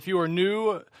If you are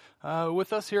new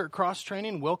with us here at Cross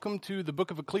Training, welcome to the book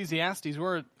of Ecclesiastes.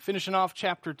 We're finishing off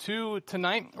chapter 2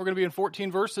 tonight. We're going to be in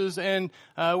 14 verses, and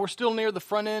we're still near the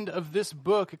front end of this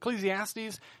book.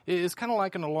 Ecclesiastes is kind of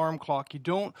like an alarm clock. You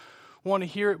don't want to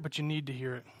hear it, but you need to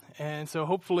hear it. And so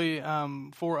hopefully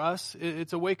for us,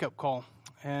 it's a wake-up call.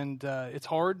 And it's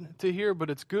hard to hear, but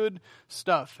it's good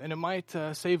stuff. And it might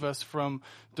save us from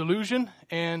delusion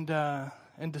and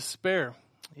despair,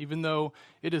 even though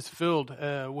it is filled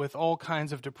with all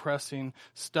kinds of depressing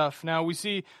stuff. Now, we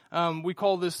see, we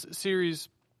call this series,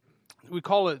 we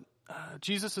call it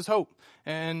Jesus is Hope.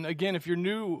 And again, if you're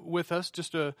new with us,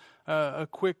 just a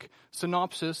quick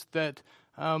synopsis that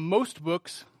most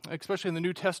books, especially in the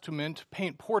New Testament,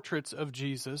 paint portraits of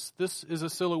Jesus. This is a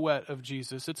silhouette of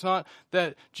Jesus. It's not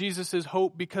that Jesus is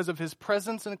hope because of his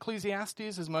presence in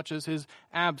Ecclesiastes as much as his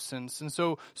absence. And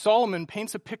so Solomon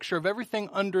paints a picture of everything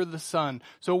under the sun.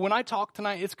 So when I talk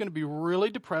tonight, it's going to be really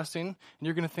depressing, and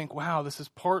you're going to think, wow, this is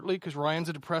partly because Ryan's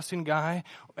a depressing guy,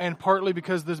 and partly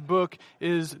because this book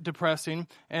is depressing.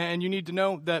 And you need to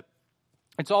know that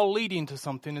it's all leading to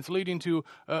something. It's leading to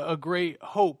a great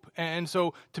hope. And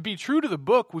so to be true to the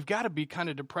book, we've got to be kind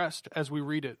of depressed as we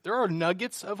read it. There are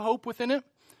nuggets of hope within it,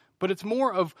 but it's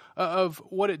more of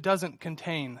what it doesn't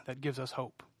contain that gives us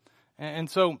hope. And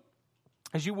so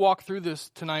as you walk through this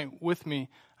tonight with me,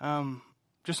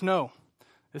 just know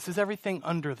this is everything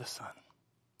under the sun.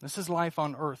 This is life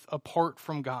on earth apart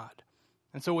from God.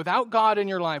 And so without God in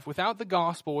your life, without the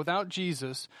gospel, without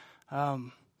Jesus,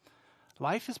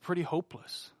 life is pretty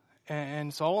hopeless,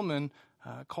 and Solomon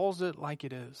calls it like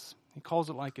it is. He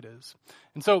calls it like it is.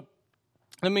 And so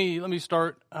let me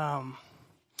start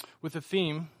with a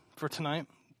theme for tonight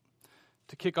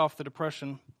to kick off the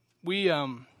depression. We're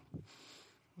going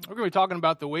to be talking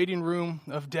about the waiting room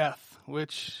of death,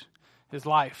 which is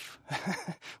life,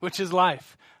 which is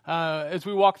life. As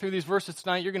we walk through these verses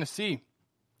tonight, you're going to see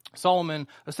Solomon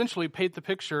essentially paint the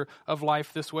picture of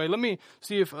life this way. Let me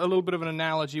see if a little bit of an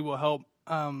analogy will help.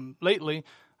 Lately,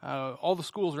 all the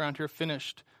schools around here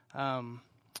finished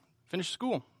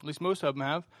school. At least most of them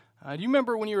have. Do you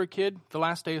remember when you were a kid, the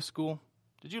last day of school?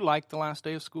 Did you like the last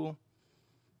day of school?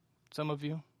 Some of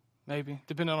you, maybe,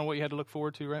 depending on what you had to look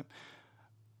forward to, right?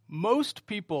 Most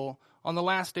people on the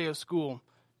last day of school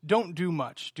don't do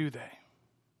much, do they?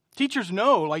 Teachers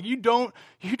know, like you don't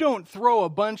throw a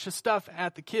bunch of stuff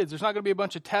at the kids. There's not going to be a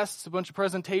bunch of tests, a bunch of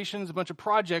presentations, a bunch of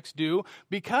projects due,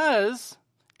 because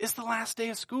it's the last day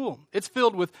of school. It's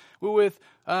filled with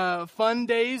fun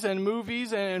days and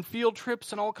movies and field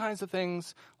trips and all kinds of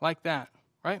things like that,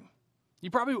 right?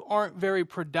 You probably aren't very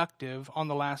productive on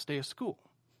the last day of school.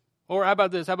 Or how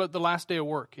about this? How about the last day of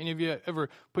work? Any of you ever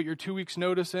put your 2 weeks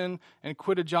notice in and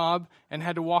quit a job and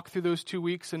had to walk through those 2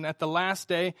 weeks, and at the last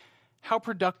day, how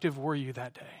productive were you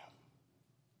that day?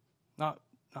 Not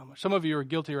much. Some of you are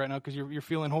guilty right now because you're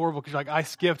feeling horrible because you're like, I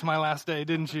skipped my last day,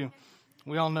 didn't you?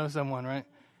 We all know someone, right?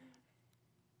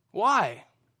 Why?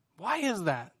 Why is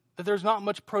that? That there's not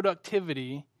much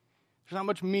productivity, there's not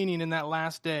much meaning in that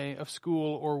last day of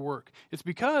school or work. It's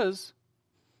because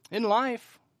in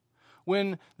life,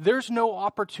 when there's no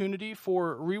opportunity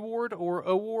for reward or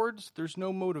awards, there's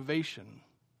no motivation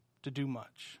to do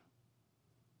much.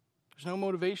 There's no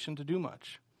motivation to do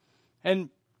much. And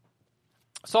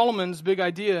Solomon's big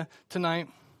idea tonight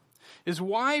is,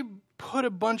 why put a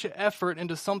bunch of effort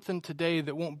into something today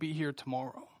that won't be here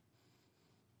tomorrow?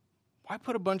 Why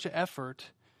put a bunch of effort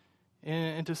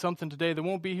into something today that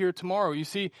won't be here tomorrow? You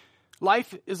see,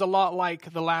 life is a lot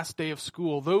like the last day of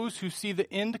school. Those who see the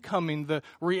end coming, the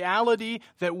reality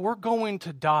that we're going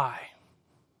to die,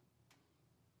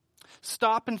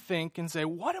 stop and think and say,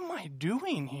 what am I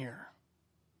doing here?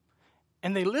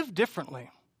 And they live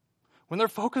differently. When they're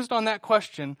focused on that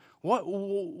question,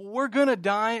 we're going to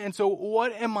die, and so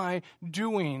what am I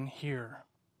doing here?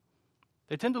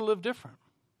 They tend to live different.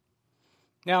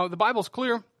 Now, the Bible's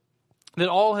clear that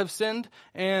all have sinned,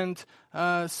 and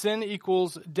sin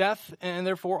equals death, and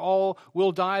therefore all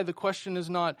will die. The question is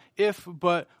not if,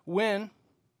 but when.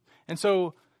 And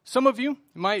so some of you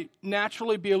might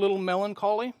naturally be a little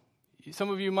melancholy. Some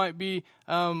of you might be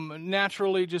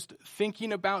naturally just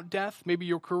thinking about death. Maybe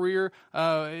your career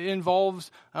involves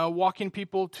walking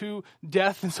people to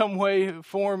death in some way,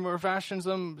 form, or fashion,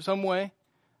 some way.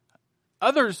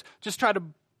 Others just try to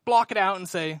block it out and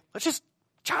say, let's just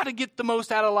try to get the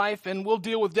most out of life, and we'll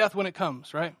deal with death when it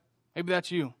comes, right? Maybe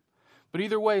that's you. But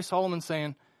either way, Solomon's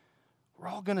saying, we're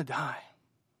all going to die.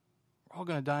 We're all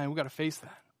going to die, and we've got to face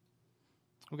that.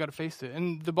 We've got to face it.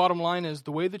 And the bottom line is,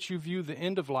 the way that you view the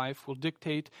end of life will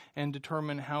dictate and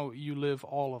determine how you live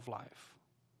all of life.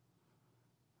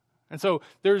 And so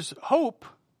there's hope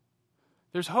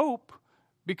There's hope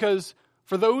because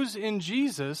for those in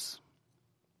Jesus,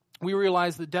 we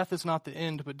realize that death is not the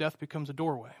end, but death becomes a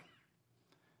doorway.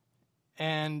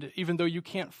 And even though you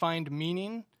can't find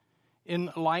meaning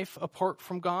in life apart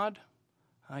from God,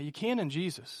 you can in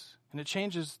Jesus. And it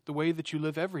changes the way that you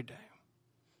live every day.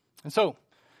 And so,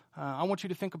 I want you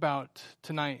to think about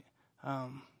tonight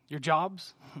your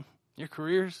jobs, your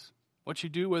careers, what you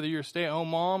do, whether you're a stay-at-home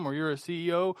mom or you're a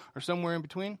CEO or somewhere in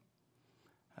between.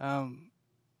 And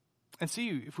see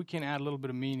if we can add a little bit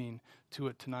of meaning to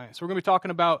it tonight. So we're going to be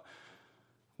talking about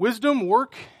wisdom,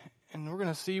 work, and we're going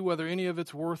to see whether any of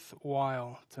it's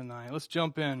worthwhile tonight. Let's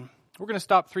jump in. We're going to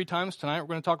stop 3 times tonight. We're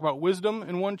going to talk about wisdom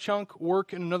in one chunk,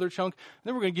 work in another chunk, and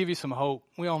then we're going to give you some hope.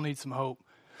 We all need some hope.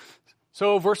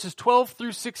 So verses 12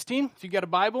 through 16, if you got a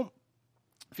Bible,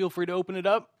 feel free to open it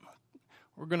up.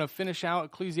 We're going to finish out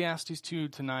Ecclesiastes 2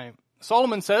 tonight.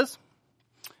 Solomon says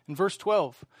in verse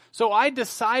 12, "So I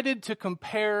decided to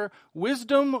compare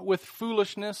wisdom with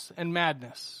foolishness and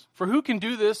madness. For who can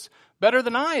do this better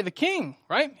than I, the king?"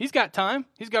 Right? He's got time.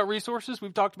 He's got resources.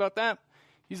 We've talked about that.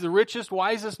 He's the richest,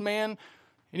 wisest man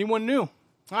anyone knew.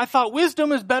 I thought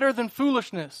wisdom is better than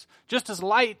foolishness, just as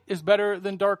light is better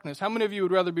than darkness. How many of you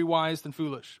would rather be wise than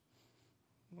foolish?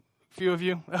 A few of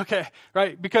you? Okay,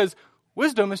 right? Because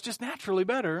wisdom is just naturally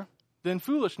better than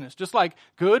foolishness, just like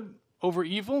good over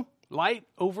evil, light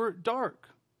over dark.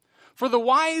 For the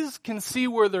wise can see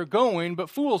where they're going, but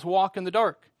fools walk in the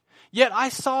dark. Yet I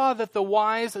saw that the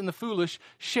wise and the foolish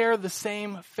share the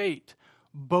same fate.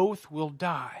 Both will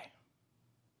die.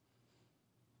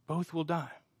 Both will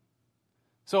die.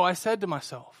 So I said to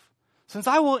myself, since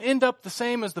I will end up the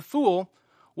same as the fool,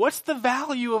 what's the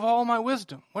value of all my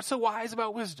wisdom? What's so wise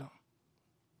about wisdom?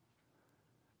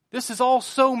 This is all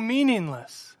so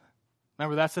meaningless.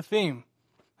 Remember, that's the theme.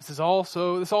 It's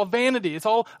all vanity. It's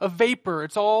all a vapor.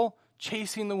 It's all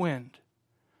chasing the wind.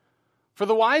 For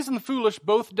the wise and the foolish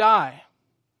both die.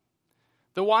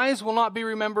 The wise will not be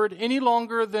remembered any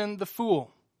longer than the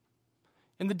fool.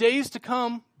 In the days to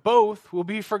come, both will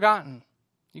be forgotten.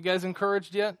 You guys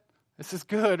encouraged yet? This is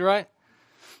good, right?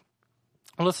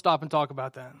 Well, let's stop and talk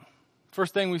about that.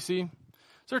 First thing we see,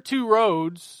 there are 2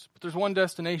 roads, but there's one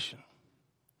destination.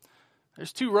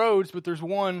 There's 2 roads, but there's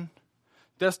one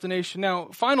destination. Now,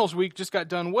 finals week just got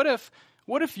done. What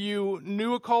if you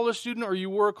knew a college student or you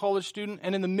were a college student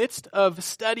and in the midst of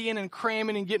studying and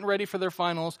cramming and getting ready for their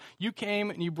finals, you came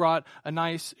and you brought a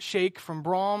nice shake from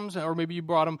Brahms, or maybe you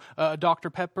brought them a Dr.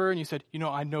 Pepper and you said,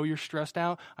 I know you're stressed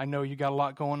out. I know you got a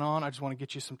lot going on. I just want to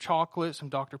get you some chocolate, some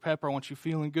Dr. Pepper. I want you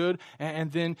feeling good.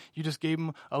 And then you just gave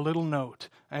them a little note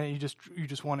and you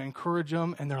just want to encourage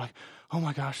them. And they're like, oh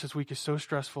my gosh, this week is so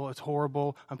stressful. It's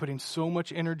horrible. I'm putting so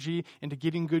much energy into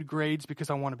getting good grades because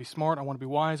I want to be smart. I want to be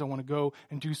wise. I want to go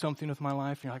and do something with my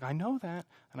life. And you're like, I know that.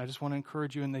 And I just want to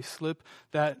encourage you. And they slip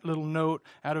that little note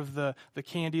out of the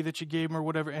candy that you gave them or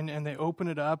whatever. And they open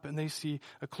it up and they see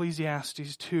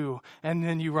Ecclesiastes 2. And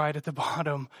then you write at the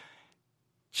bottom,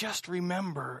 just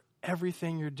remember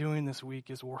everything you're doing this week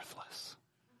is worthless.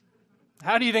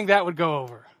 How do you think that would go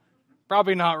over?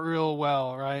 Probably not real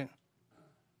well, right?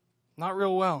 Not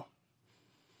real well.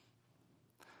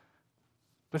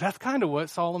 But that's kind of what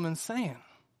Solomon's saying.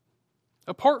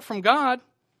 Apart from God,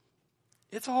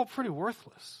 it's all pretty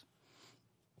worthless.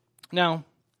 Now,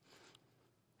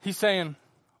 he's saying,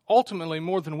 ultimately,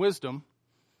 more than wisdom,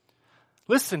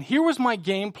 listen, here was my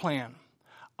game plan.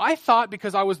 I thought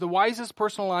because I was the wisest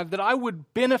person alive that I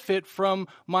would benefit from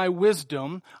my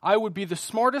wisdom. I would be the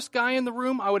smartest guy in the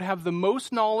room. I would have the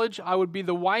most knowledge. I would be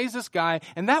the wisest guy.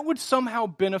 And that would somehow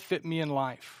benefit me in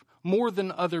life more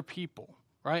than other people,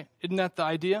 right? Isn't that the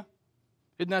idea?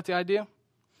 Isn't that the idea?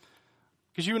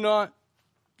 Because you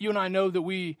and I know that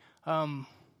we,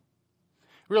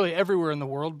 really everywhere in the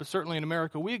world, but certainly in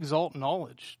America, we exalt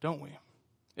knowledge, don't we?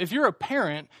 If you're a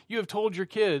parent, you have told your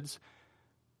kids,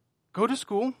 go to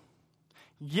school,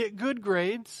 get good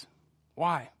grades.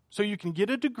 Why? So you can get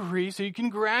a degree, so you can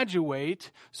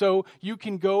graduate, so you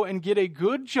can go and get a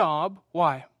good job.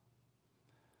 Why?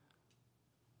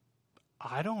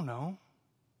 I don't know.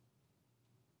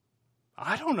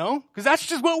 Because that's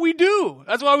just what we do.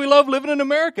 That's why we love living in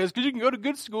America, is because you can go to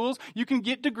good schools, you can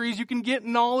get degrees, you can get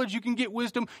knowledge, you can get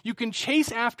wisdom, you can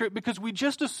chase after it because we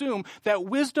just assume that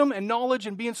wisdom and knowledge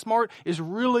and being smart is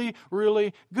really,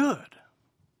 really good.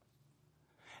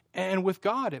 And with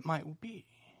God, it might be.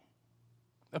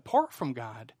 Apart from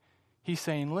God, he's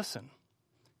saying, listen,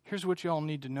 here's what y'all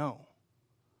need to know.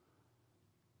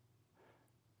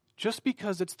 Just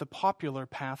because it's the popular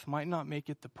path might not make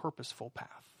it the purposeful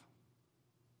path.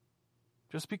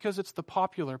 Just because it's the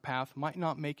popular path might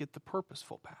not make it the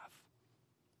purposeful path.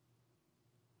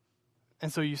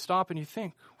 And so you stop and you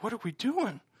think, what are we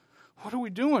doing? What are we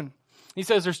doing? He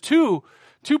says there's two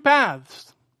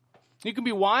paths. You can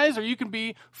be wise or you can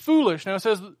be foolish. Now it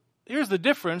says, here's the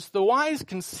difference. The wise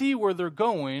can see where they're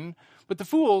going, but the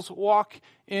fools walk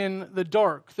in the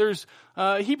dark. There's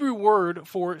a Hebrew word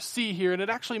for see here, and it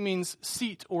actually means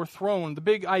seat or throne. The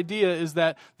big idea is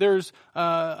that there's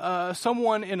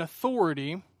someone in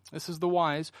authority, this is the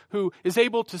wise, who is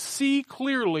able to see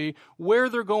clearly where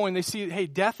they're going. They see, hey,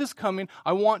 death is coming.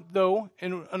 I want, though,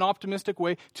 in an optimistic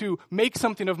way, to make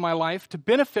something of my life, to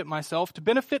benefit myself, to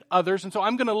benefit others, and so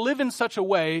I'm going to live in such a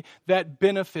way that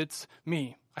benefits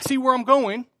me. I see where I'm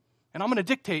going, and I'm going to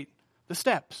dictate the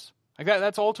steps.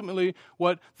 That's ultimately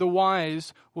what the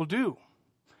wise will do.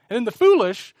 And then the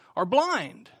foolish are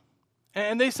blind.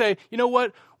 And they say, you know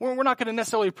what, we're not going to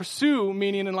necessarily pursue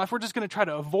meaning in life. We're just going to try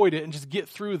to avoid it and just get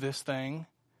through this thing.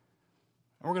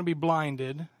 And we're going to be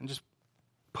blinded and just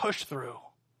push through.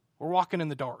 We're walking in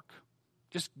the dark.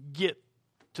 Just get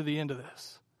to the end of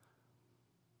this.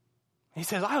 He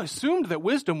says, I assumed that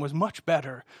wisdom was much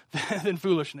better than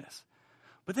foolishness.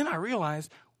 But then I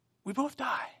realized we both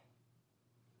die.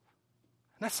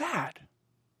 And that's sad.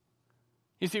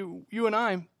 You see, you and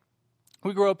I,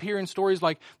 we grow up hearing stories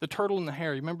like the turtle and the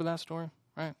hare. You remember that story?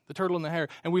 Right? The turtle and the hare.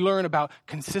 And we learn about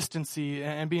consistency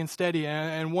and being steady.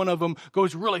 And one of them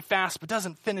goes really fast but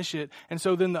doesn't finish it. And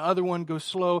so then the other one goes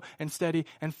slow and steady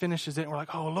and finishes it. And we're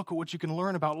like, oh, look at what you can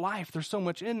learn about life. There's so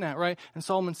much in that, right? And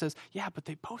Solomon says, yeah, but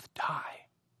they both die.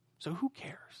 So who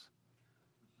cares?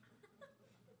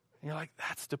 And you're like,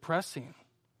 that's depressing.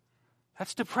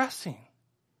 That's depressing.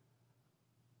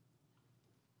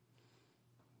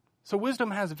 So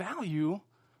wisdom has value,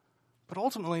 but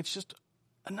ultimately it's just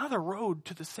another road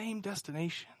to the same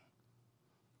destination.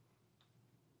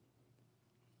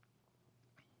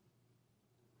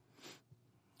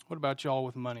 What about y'all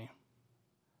with money?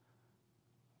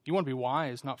 You want to be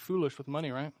wise, not foolish with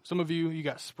money, right? Some of you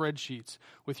got spreadsheets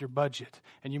with your budget,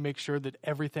 and you make sure that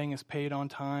everything is paid on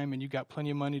time, and you got plenty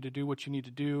of money to do what you need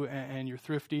to do, and you're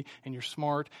thrifty, and you're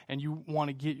smart, and you want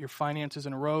to get your finances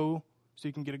in a row so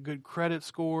you can get a good credit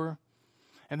score.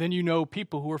 And then you know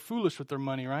people who are foolish with their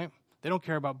money, right? They don't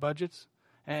care about budgets,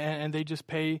 and they just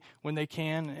pay when they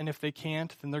can, and if they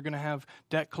can't, then they're going to have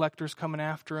debt collectors coming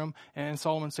after them. And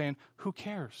Solomon's saying, who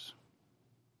cares?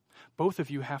 Both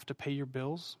of you have to pay your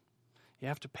bills, you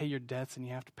have to pay your debts, and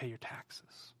you have to pay your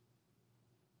taxes.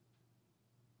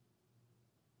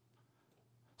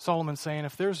 Solomon's saying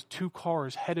if there's two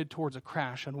cars headed towards a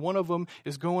crash and one of them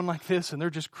is going like this and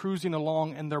they're just cruising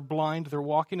along and they're blind, they're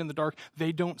walking in the dark,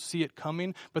 they don't see it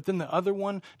coming, but then the other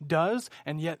one does,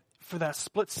 and yet for that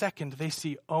split second they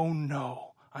see, oh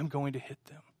no, I'm going to hit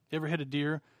them. You ever hit a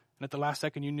deer and at the last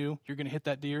second you knew you're going to hit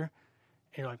that deer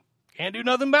and you're like, can't do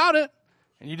nothing about it,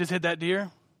 and you just hit that deer?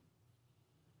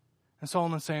 And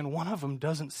Solomon's saying one of them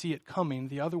doesn't see it coming,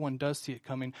 the other one does see it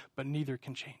coming, but neither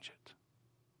can change it.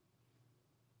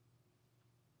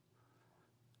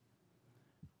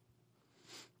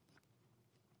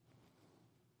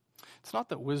 It's not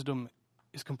that wisdom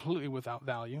is completely without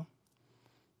value,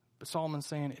 but Solomon's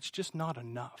saying it's just not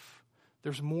enough.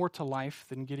 There's more to life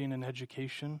than getting an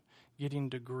education, getting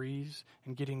degrees,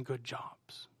 and getting good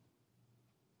jobs.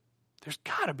 There's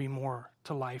got to be more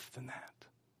to life than that.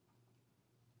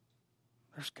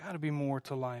 There's got to be more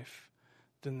to life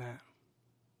than that.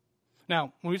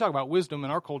 Now, when we talk about wisdom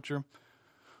in our culture,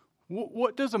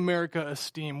 what does America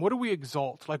esteem? What do we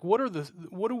exalt? Like, what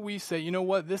do we say, you know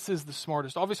what, this is the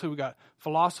smartest? Obviously, we got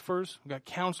philosophers, we got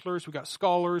counselors, we got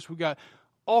scholars, we got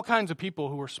all kinds of people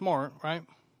who are smart, right?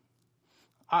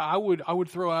 I would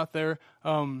throw out there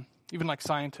even like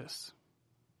scientists.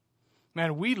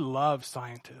 Man, we love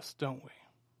scientists, don't we?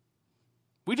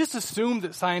 We just assume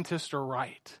that scientists are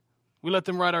right. We let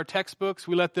them write our textbooks.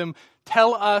 We let them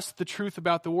tell us the truth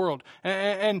about the world.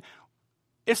 And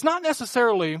it's not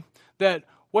necessarily that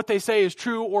what they say is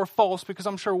true or false, because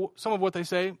I'm sure some of what they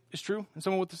say is true and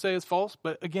some of what they say is false.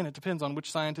 But again, it depends on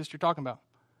which scientist you're talking about.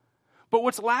 But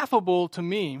what's laughable to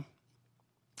me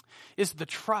is the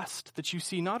trust that you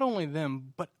see not only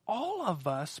them, but all of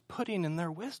us putting in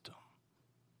their wisdom.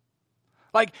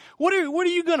 Like, what are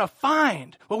you going to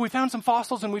find? Well, we found some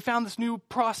fossils and we found this new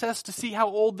process to see how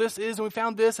old this is, and we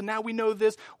found this and now we know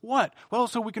this. What? Well,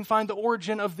 so we can find the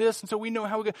origin of this, and so we know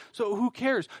how we go. So who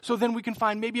cares? So then we can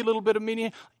find maybe a little bit of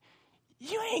meaning.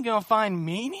 You ain't going to find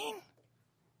meaning?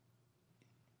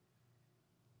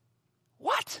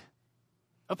 What?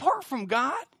 Apart from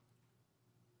God?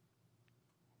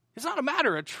 It's not a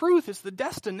matter of truth, it's the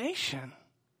destination.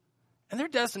 And their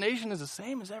destination is the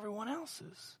same as everyone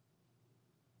else's.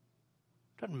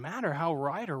 Doesn't matter how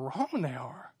right or wrong they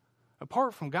are.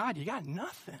 Apart from God, you got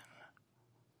nothing.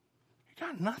 You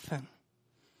got nothing.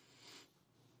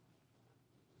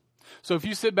 So if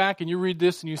you sit back and you read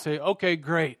this and you say, okay,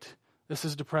 great, this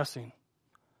is depressing.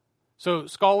 So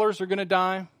scholars are going to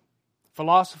die,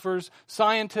 philosophers,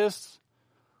 scientists,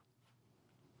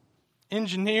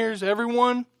 engineers,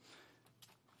 everyone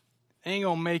ain't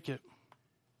going to make it.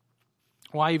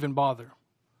 Why even bother?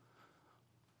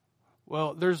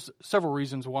 Well, there's several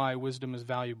reasons why wisdom is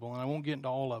valuable, and I won't get into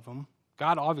all of them.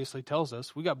 God obviously tells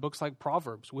us. We got books like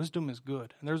Proverbs. Wisdom is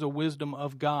good. And there's a wisdom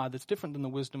of God that's different than the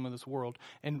wisdom of this world.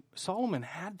 And Solomon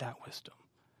had that wisdom.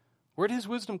 Where did his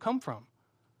wisdom come from?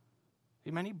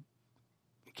 He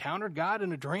encountered God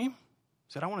in a dream.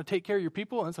 He said, I want to take care of your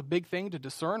people. And that's a big thing to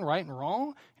discern right and wrong.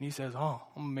 And he says, I'm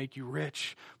going to make you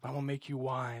rich, but I'm going to make you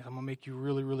wise. I'm going to make you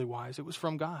really, really wise. It was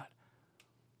from God.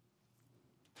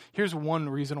 Here's one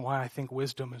reason why I think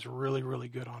wisdom is really, really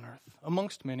good on earth,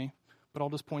 amongst many, but I'll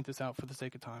just point this out for the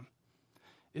sake of time,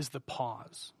 is the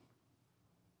pause.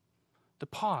 The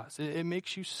pause. It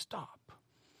makes you stop.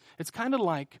 It's kind of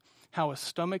like how a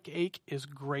stomach ache is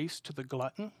grace to the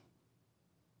glutton,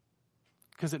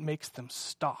 because it makes them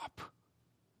stop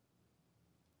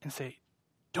and say,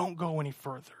 don't go any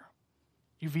further.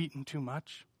 You've eaten too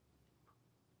much.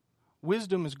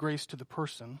 Wisdom is grace to the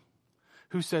person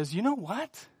who says, you know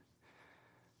what?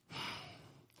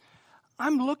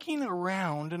 I'm looking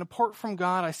around, and apart from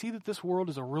God, I see that this world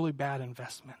is a really bad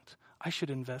investment. I should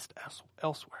invest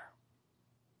elsewhere.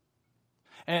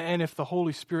 And if the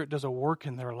Holy Spirit does a work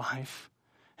in their life,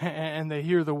 and they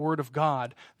hear the word of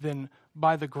God, then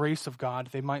by the grace of God,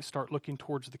 they might start looking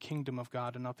towards the kingdom of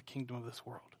God and not the kingdom of this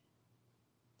world.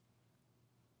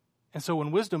 And so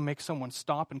when wisdom makes someone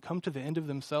stop and come to the end of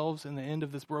themselves and the end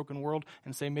of this broken world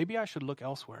and say, maybe I should look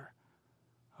elsewhere.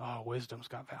 Oh, wisdom's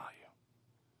got value.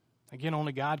 Again,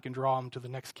 only God can draw them to the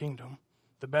next kingdom,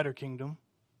 the better kingdom.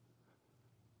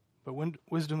 But when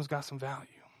wisdom's got some value.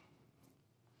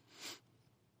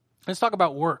 Let's talk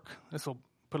about work. This will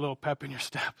put a little pep in your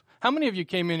step. How many of you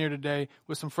came in here today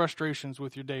with some frustrations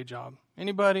with your day job?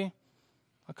 Anybody?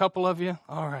 A couple of you?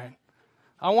 All right.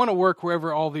 I want to work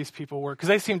wherever all these people work because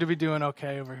they seem to be doing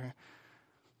okay over here.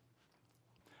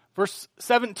 Verse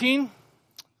 17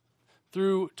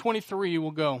 through 23 will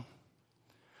go.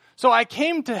 So I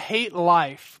came to hate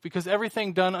life because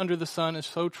everything done under the sun is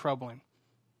so troubling.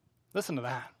 Listen to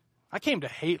that. I came to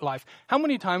hate life. How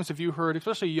many times have you heard,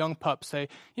 especially young pups, say,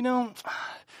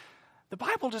 the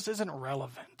Bible just isn't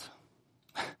relevant.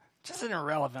 Just isn't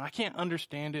relevant. I can't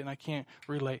understand it and I can't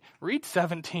relate. Read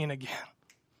 17 again.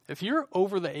 If you're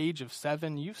over the age of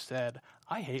 7, you've said,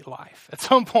 I hate life. At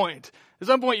some point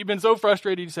you've been so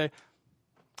frustrated, you say,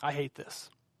 I hate this.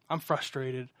 I'm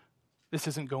frustrated. This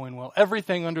isn't going well.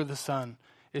 Everything under the sun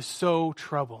is so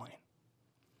troubling.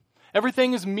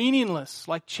 Everything is meaningless,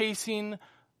 like chasing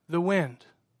the wind.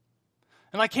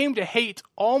 And I came to hate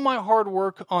all my hard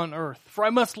work on earth, for I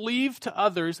must leave to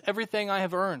others everything I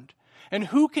have earned. And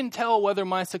who can tell whether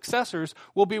my successors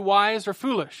will be wise or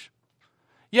foolish?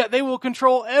 Yet they will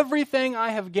control everything I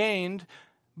have gained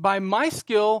by my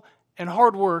skill and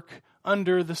hard work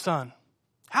under the sun.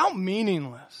 How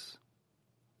meaningless.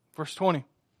 Verse 20.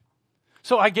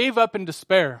 So I gave up in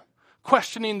despair,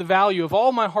 questioning the value of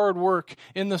all my hard work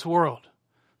in this world.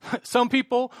 Some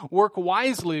people work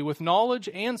wisely with knowledge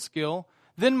and skill,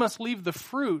 then must leave the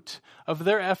fruit of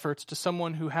their efforts to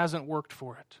someone who hasn't worked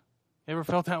for it. You ever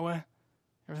felt that way?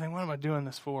 You ever think, what am I doing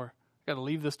this for? I've got to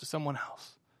leave this to someone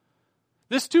else.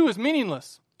 This too is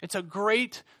meaningless. It's a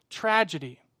great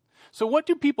tragedy. So what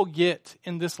do people get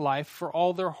in this life for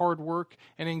all their hard work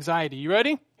and anxiety? You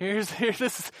ready? This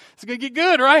is going to get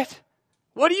good, right?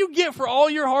 What do you get for all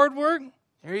your hard work?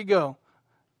 There you go.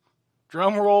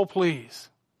 Drum roll, please.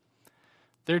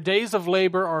 Their days of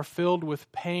labor are filled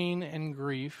with pain and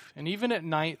grief, and even at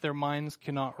night their minds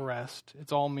cannot rest.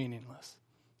 It's all meaningless.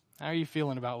 How are you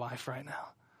feeling about life right now?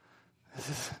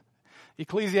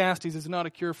 Ecclesiastes is not a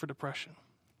cure for depression.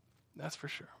 That's for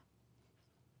sure.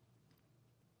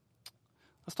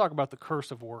 Let's talk about the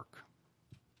curse of work.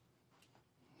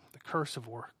 The curse of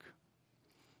work.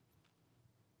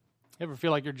 You ever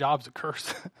feel like your job's a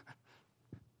curse?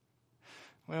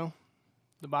 Well,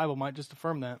 the Bible might just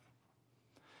affirm that.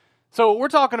 So we're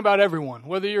talking about everyone,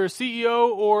 whether you're a CEO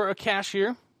or a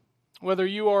cashier, whether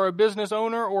you are a business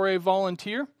owner or a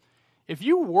volunteer. If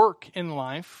you work in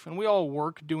life, and we all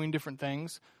work doing different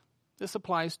things, this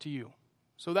applies to you.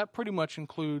 So that pretty much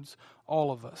includes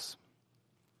all of us.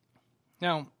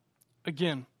 Now,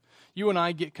 again, you and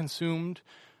I get consumed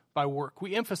by work.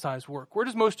 We emphasize work. Where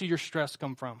does most of your stress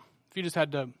come from? If you just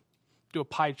had to do a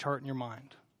pie chart in your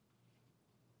mind.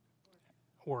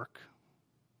 Work.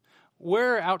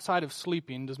 where outside of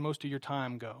sleeping does most of your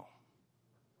time go?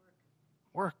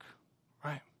 Work,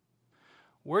 right.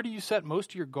 Where do you set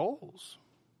most of your goals?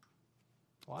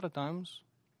 A lot of times,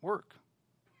 work.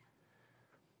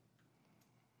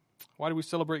 Why do we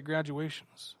celebrate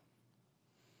graduations?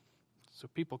 So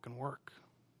people can work.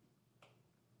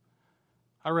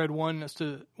 I read one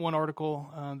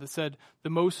article that said the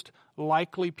most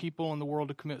likely people in the world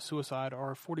to commit suicide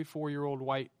are 44-year-old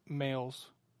white males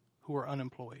who are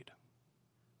unemployed.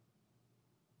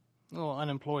 The little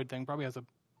unemployed thing probably has a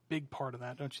big part of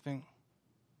that, don't you think?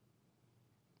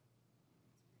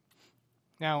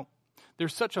 Now,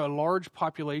 there's such a large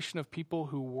population of people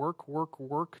who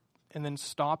work, and then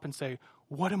stop and say,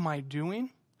 what am I doing?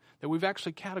 That we've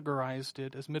actually categorized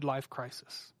it as midlife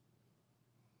crisis.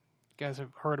 You guys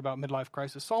have heard about midlife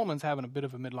crisis. Solomon's having a bit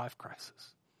of a midlife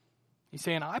crisis. He's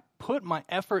saying, I put my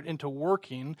effort into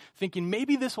working, thinking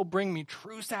maybe this will bring me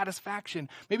true satisfaction.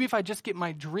 Maybe if I just get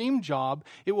my dream job,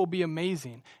 it will be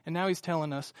amazing. And now he's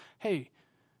telling us, hey,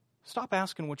 stop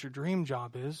asking what your dream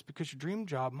job is, because your dream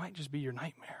job might just be your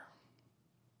nightmare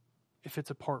if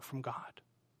it's apart from God.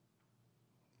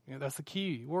 You know, that's the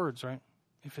key words, right?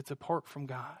 If it's apart from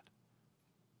God.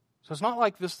 So it's not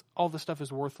like all this stuff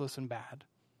is worthless and bad.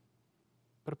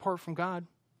 But apart from God,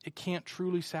 it can't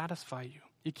truly satisfy you.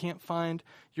 You can't find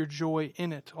your joy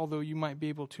in it, although you might be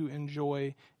able to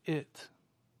enjoy it.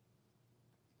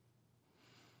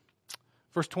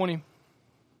 Verse 20.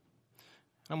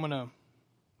 I'm going to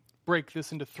break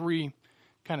this into 3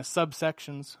 kind of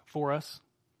subsections for us.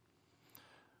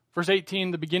 Verse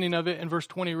 18, the beginning of it, and verse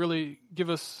 20 really give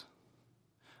us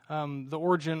the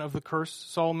origin of the curse.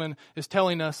 Solomon is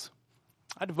telling us,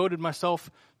 I devoted myself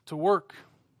to work.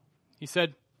 He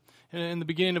said in the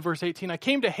beginning of verse 18, I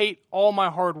came to hate all my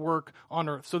hard work on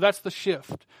earth. So that's the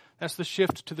shift. That's the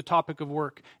shift to the topic of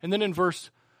work. And then in verse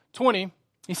 20,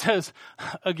 he says,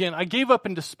 again, I gave up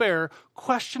in despair,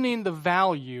 questioning the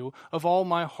value of all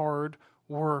my hard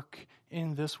work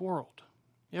in this world.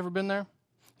 You ever been there?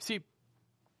 See,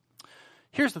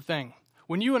 here's the thing.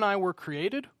 When you and I were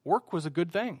created, work was a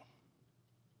good thing.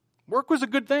 Work was a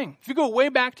good thing. If you go way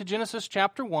back to Genesis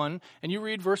chapter 1 and you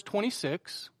read verse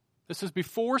 26, this is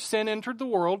before sin entered the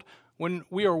world, when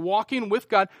we are walking with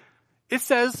God. It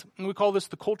says, and we call this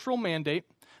the cultural mandate,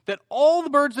 that all the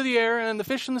birds of the air and the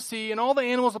fish in the sea and all the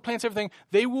animals, the plants, everything,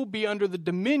 they will be under the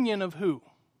dominion of who?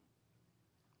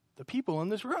 The people in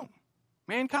this room.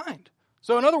 Mankind.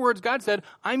 So in other words, God said,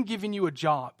 I'm giving you a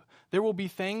job. There will be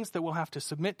things that will have to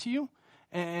submit to you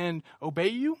and obey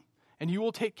you, and you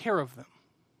will take care of them.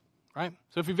 Right?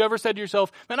 So if you've ever said to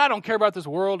yourself, man, I don't care about this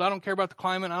world, I don't care about the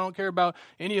climate, I don't care about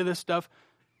any of this stuff,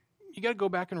 you got to go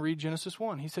back and read Genesis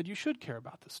 1. He said, you should care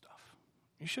about this stuff.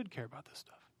 You should care about this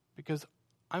stuff because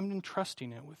I'm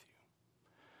entrusting it with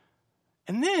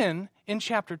you. And then in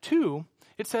chapter 2,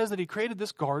 it says that he created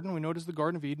this garden. We know it as the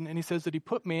Garden of Eden. And he says that he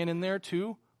put man in there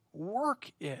to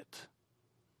work it.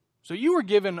 So you were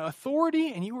given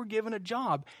authority and you were given a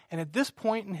job. And at this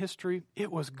point in history, it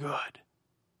was good.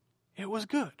 It was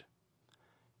good.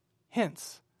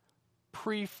 Hence,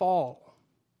 pre-fall.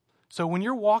 So when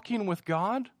you're walking with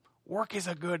God, work is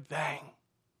a good thing.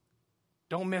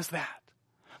 Don't miss that.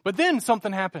 But then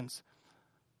something happens.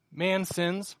 Man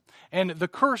sins, and the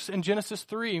curse in Genesis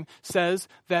 3 says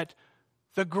that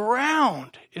the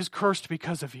ground is cursed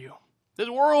because of you. This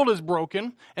world is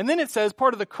broken. And then it says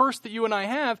part of the curse that you and I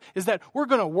have is that we're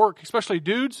going to work, especially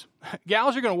dudes.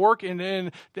 Gals, you're going to work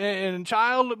in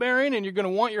childbearing, and you're going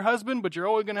to want your husband, but you're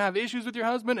always going to have issues with your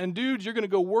husband. And dudes, you're going to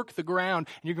go work the ground,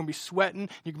 and you're going to be sweating,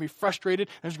 you're going to be frustrated,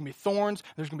 and there's going to be thorns,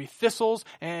 there's going to be thistles,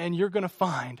 and you're going to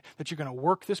find that you're going to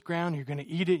work this ground, you're going to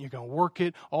eat it, you're going to work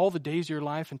it all the days of your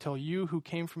life until you who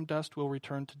came from dust will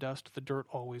return to dust. The dirt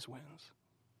always wins.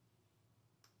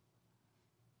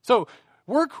 So,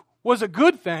 work was a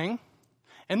good thing,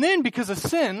 and then because of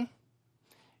sin,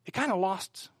 it kind of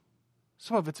lost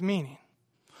some of its meaning,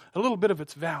 a little bit of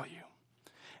its value.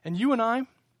 And you and I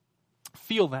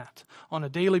feel that on a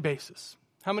daily basis.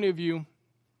 How many of you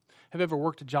have ever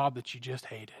worked a job that you just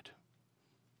hated?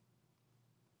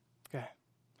 Okay.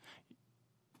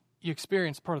 You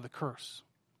experienced part of the curse.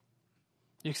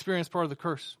 You experienced part of the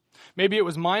curse. Maybe it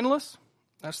was mindless.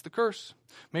 That's the curse.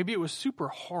 Maybe it was super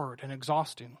hard and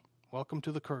exhausting. Welcome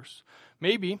to the curse.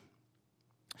 Maybe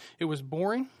it was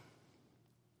boring.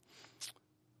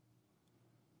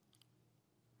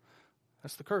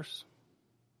 That's the curse.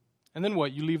 And then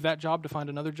what? You leave that job to find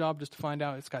another job just to find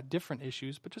out it's got different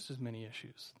issues, but just as many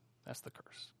issues. That's the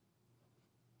curse.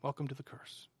 Welcome to the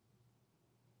curse.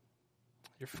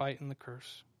 You're fighting the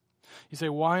curse. You say,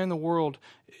 why in the world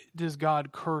does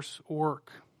God curse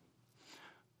work?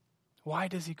 Why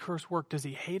does he curse work? Does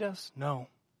he hate us? No.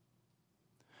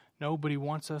 No, but he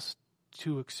wants us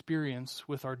to experience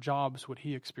with our jobs what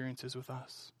he experiences with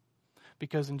us.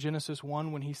 Because in Genesis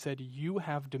 1, when he said, you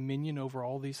have dominion over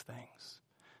all these things,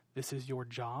 this is your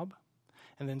job,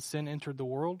 and then sin entered the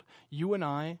world, you and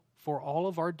I, for all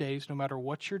of our days, no matter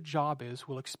what your job is,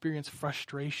 will experience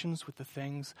frustrations with the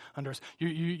things under us.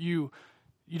 You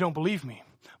don't believe me.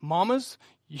 Mamas,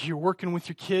 you're working with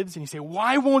your kids, and you say,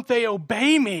 why won't they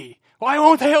obey me? Why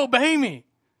won't they obey me?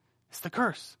 It's the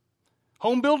curse.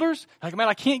 Home builders, like, man,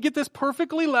 I can't get this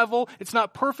perfectly level. It's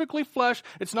not perfectly flush.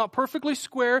 It's not perfectly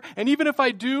square. And even if I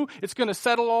do, it's going to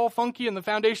settle all funky and the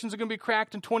foundations are going to be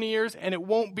cracked in 20 years and it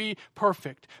won't be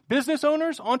perfect. Business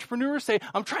owners, entrepreneurs say,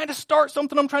 I'm trying to start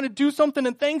something, I'm trying to do something,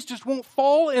 and things just won't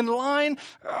fall in line.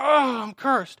 Oh, I'm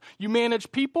cursed. You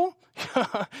manage people?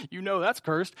 You know that's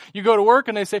cursed. You go to work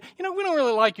and they say, we don't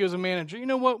really like you as a manager. You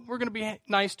know what? We're going to be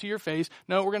nice to your face.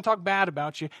 No, we're going to talk bad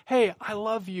about you. Hey, I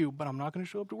love you, but I'm not going to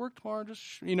show up to work tomorrow.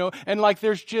 And like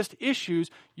there's just issues.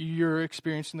 You're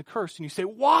experiencing the curse. And you say,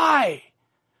 why?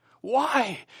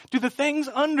 Why do the things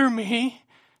under me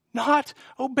not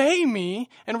obey me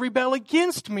and rebel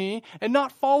against me and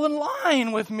not fall in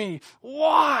line with me?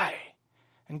 Why?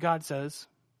 And God says,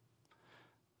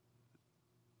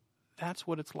 that's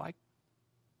what it's like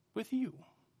with you.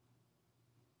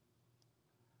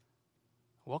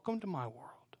 Welcome to my world.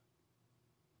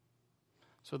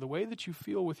 So the way that you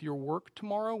feel with your work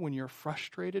tomorrow when you're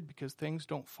frustrated because things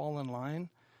don't fall in line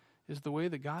is the way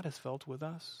that God has felt with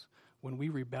us. When we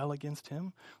rebel against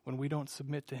him, when we don't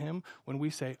submit to him, when we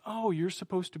say, oh, you're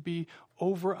supposed to be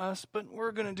over us, but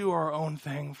we're going to do our own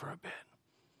thing for a bit.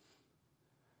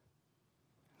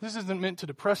 This isn't meant to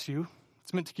depress you.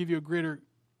 It's meant to give you a greater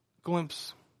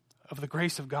glimpse of the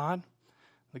grace of God,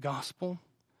 the gospel,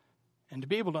 and to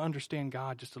be able to understand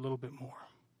God just a little bit more.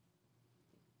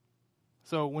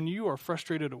 So when you are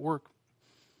frustrated at work,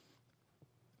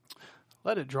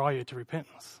 let it draw you to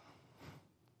repentance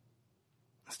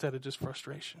instead of just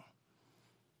frustration.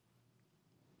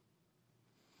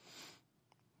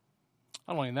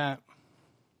 Not only that,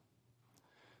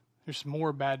 there's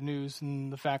more bad news in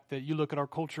the fact that you look at our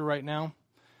culture right now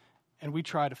and we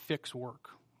try to fix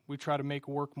work. We try to make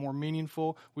work more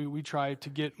meaningful. We try to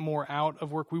get more out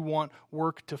of work. We want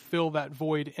work to fill that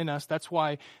void in us. That's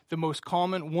why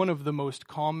one of the most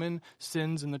common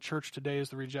sins in the church today is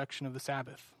the rejection of the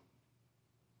Sabbath.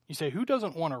 You say, who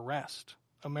doesn't want to rest?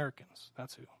 Americans,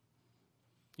 that's who.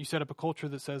 You set up a culture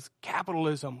that says,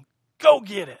 capitalism, go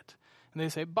get it. And they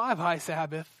say, bye-bye,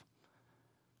 Sabbath.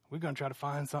 We're going to try to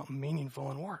find something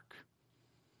meaningful in work.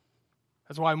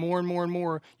 That's why more and more and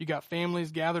more you got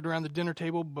families gathered around the dinner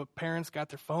table, but parents got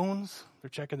their phones, they're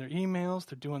checking their emails,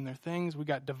 they're doing their things. We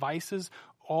got devices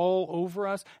all over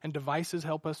us, and devices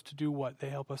help us to do what? They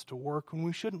help us to work when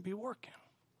we shouldn't be working.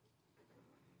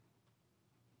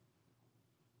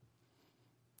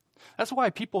 That's why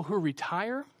people who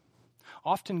retire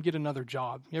often get another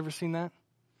job. You ever seen that?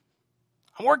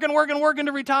 I'm working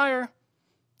to retire. A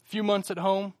few months at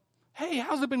home. Hey,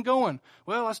 how's it been going?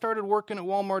 Well, I started working at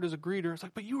Walmart as a greeter. It's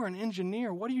like, but you were an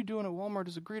engineer. What are you doing at Walmart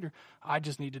as a greeter? I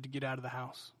just needed to get out of the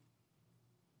house.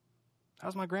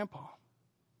 How's my grandpa?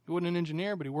 He wasn't an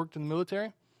engineer, but he worked in the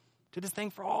military. Did his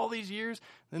thing for all these years,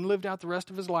 then lived out the rest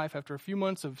of his life. After a few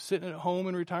months of sitting at home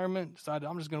in retirement, decided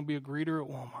I'm just going to be a greeter at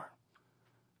Walmart.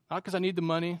 Not because I need the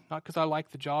money, not because I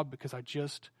like the job, because I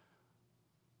just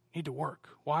need to work.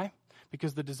 Why?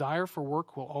 Because the desire for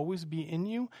work will always be in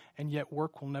you, and yet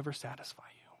work will never satisfy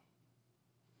you.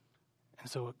 And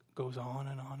so it goes on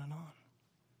and on and on.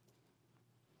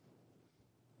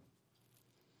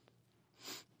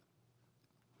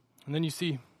 And then you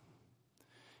see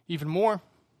even more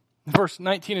in verse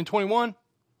 19 and 21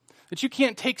 that you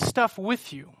can't take stuff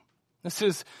with you. This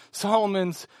is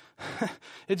Solomon's,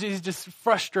 he's just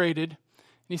frustrated. And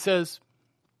he says,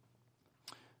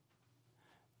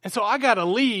 and so I got to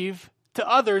leave to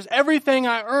others everything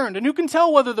I earned. And who can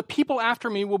tell whether the people after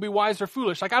me will be wise or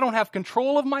foolish? Like, I don't have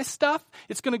control of my stuff.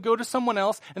 It's going to go to someone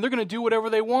else, and they're going to do whatever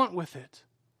they want with it.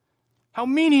 How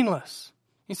meaningless.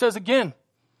 He says again,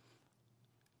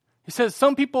 he says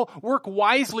some people work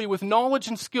wisely with knowledge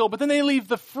and skill, but then they leave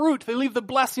the fruit, they leave the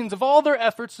blessings of all their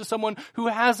efforts to someone who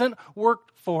hasn't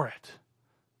worked for it.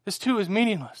 This too is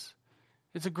meaningless.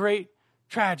 It's a great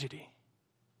tragedy.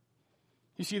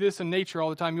 You see this in nature all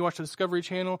the time. You watch the Discovery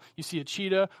Channel, you see a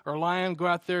cheetah or a lion go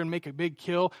out there and make a big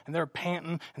kill, and they're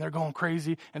panting, and they're going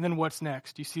crazy, and then what's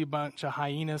next? You see a bunch of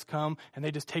hyenas come, and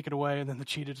they just take it away, and then the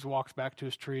cheetah just walks back to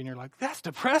his tree, and you're like, that's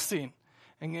depressing.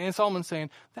 And Solomon's saying,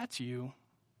 that's you.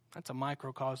 That's a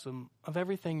microcosm of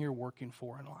everything you're working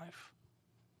for in life.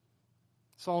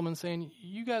 Solomon's saying,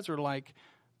 you guys are like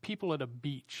people at a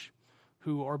beach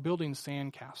who are building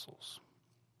sandcastles.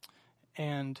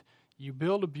 And you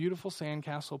build a beautiful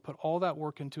sandcastle, put all that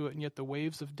work into it, and yet the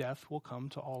waves of death will come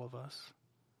to all of us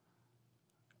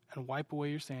and wipe away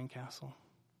your sandcastle.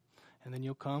 And then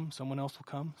you'll come, someone else will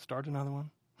come, start another one,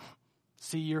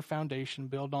 see your foundation,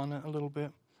 build on it a little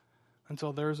bit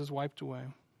until theirs is wiped away.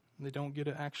 And they don't get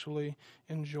to actually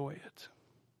enjoy it.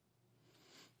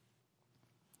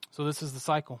 So this is the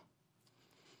cycle.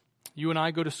 You and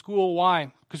I go to school.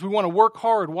 Why? Because we want to work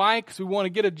hard. Why? Because we want to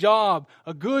get a job,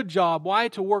 a good job. Why?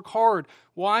 To work hard.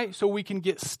 Why? So we can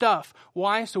get stuff.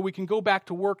 Why? So we can go back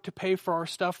to work to pay for our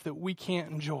stuff that we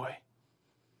can't enjoy.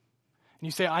 And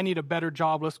you say, I need a better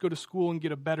job. Let's go to school and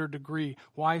get a better degree.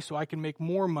 Why? So I can make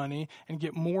more money and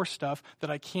get more stuff that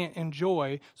I can't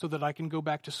enjoy so that I can go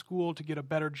back to school to get a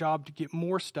better job, to get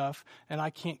more stuff, and I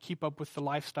can't keep up with the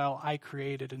lifestyle I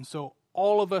created. And so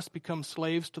all of us become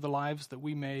slaves to the lives that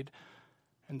we made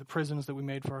and the prisons that we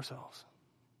made for ourselves.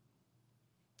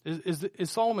 Is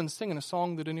Solomon singing a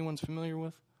song that anyone's familiar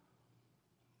with?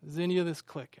 Is any of this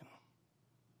clicking?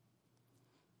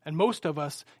 And most of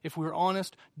us, if we're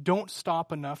honest, don't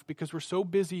stop enough because we're so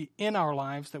busy in our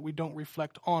lives that we don't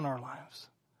reflect on our lives.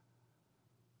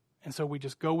 And so we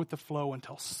just go with the flow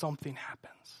until something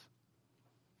happens.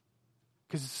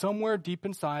 Because somewhere deep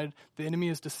inside, the enemy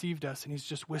has deceived us, and he's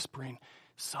just whispering,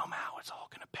 somehow it's all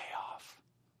going to pay off.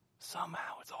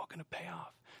 Somehow it's all going to pay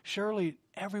off. Surely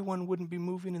everyone wouldn't be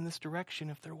moving in this direction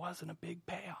if there wasn't a big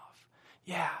payoff.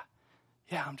 Yeah,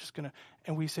 I'm just going to,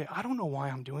 and we say, I don't know why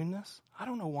I'm doing this. I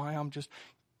don't know why I'm just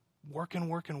working.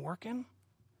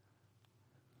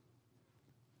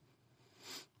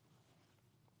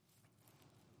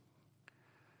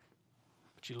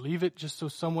 But you leave it just so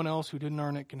someone else who didn't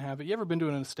earn it can have it. You ever been to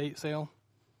an estate sale?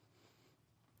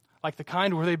 Like the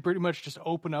kind where they pretty much just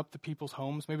open up the people's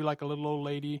homes. Maybe like a little old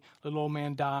lady, little old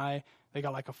man die. They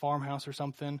got like a farmhouse or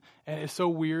something. And it's so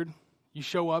weird. You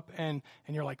show up and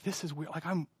you're like, this is weird. Like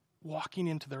I'm walking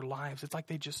into their lives. It's like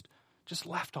they just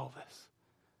left all this.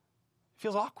 It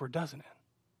feels awkward, doesn't it?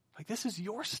 Like, this is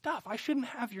your stuff. I shouldn't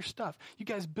have your stuff. You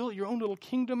guys built your own little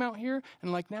kingdom out here,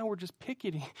 and like now we're just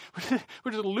picketing.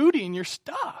 We're just looting your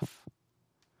stuff.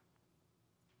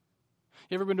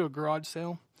 You ever been to a garage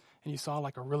sale and you saw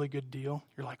like a really good deal?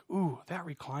 You're like, ooh, that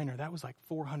recliner, that was like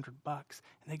 $400, and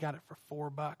they got it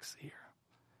for $4 here.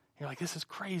 You're like, this is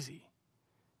crazy.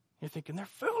 You're thinking, they're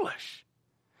foolish.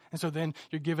 And so then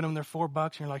you're giving them their $4,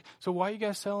 and you're like, so why are you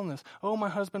guys selling this? Oh, my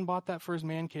husband bought that for his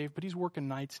man cave, but he's working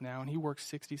nights now, and he works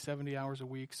 60, 70 hours a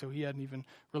week, so he hadn't even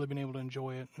really been able to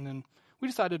enjoy it. And then we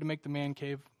decided to make the man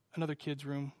cave another kid's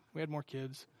room. We had more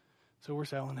kids, so we're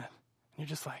selling it. And you're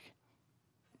just like,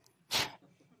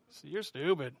 you're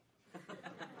stupid.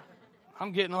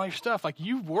 I'm getting all your stuff. Like,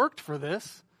 you've worked for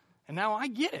this, and now I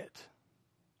get it.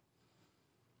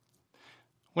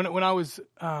 When I was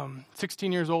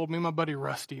 16 years old, me and my buddy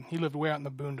Rusty, he lived way out in the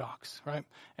boondocks, right?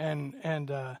 And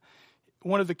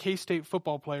one of the K-State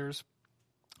football players,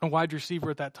 a wide receiver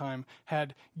at that time,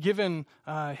 had given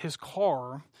his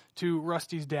car to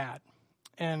Rusty's dad.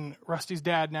 And Rusty's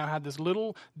dad now had this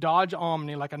little Dodge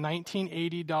Omni, like a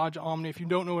 1980 Dodge Omni. If you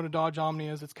don't know what a Dodge Omni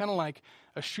is, it's kind of like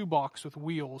a shoebox with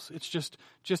wheels. It's just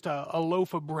a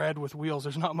loaf of bread with wheels.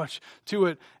 There's not much to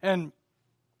it. And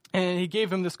he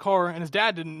gave him this car, and his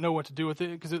dad didn't know what to do with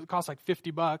it because it cost like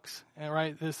 $50. And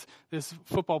right, this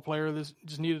football player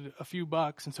just needed a few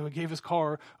bucks, and so he gave his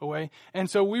car away. And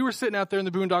so we were sitting out there in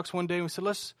the boondocks one day, and we said,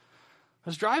 let's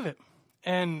drive it.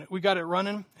 And we got it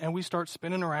running, and we start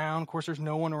spinning around. Of course, there's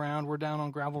no one around. We're down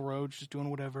on gravel roads just doing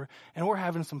whatever, and we're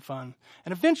having some fun.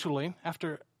 And eventually,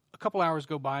 after a couple hours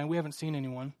go by, and we haven't seen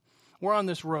anyone, we're on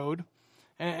this road,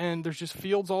 and there's just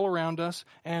fields all around us,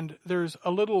 and there's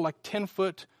a little like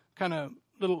 10-foot kind of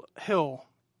little hill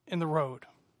in the road.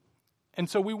 And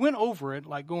so we went over it,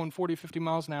 like going 40, 50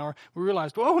 miles an hour. We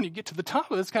realized, well, when you get to the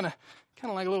top of it, it's kind of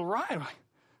like a little ride. Like,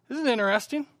 this is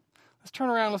interesting. Let's turn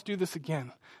around. Let's do this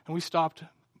again. And we stopped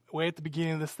way at the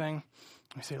beginning of this thing.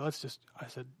 I said,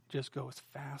 just go as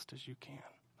fast as you can.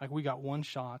 Like, we got one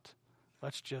shot.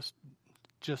 Let's just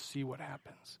see what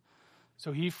happens.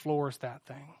 So he floors that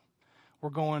thing.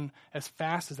 We're going as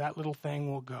fast as that little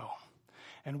thing will go.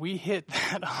 And we hit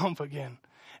that hump again.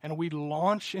 And we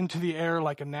launch into the air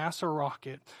like a NASA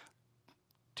rocket,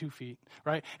 2 feet,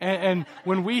 right? And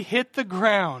when we hit the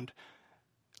ground,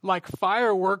 like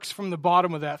fireworks from the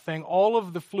bottom of that thing, all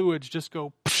of the fluids just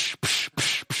go psh, psh,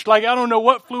 psh, psh. Like, I don't know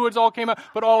what fluids all came out,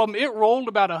 but all of them. It rolled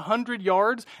about 100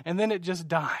 yards, and then it just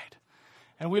died.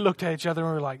 And we looked at each other,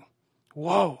 and we were like,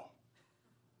 whoa,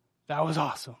 that was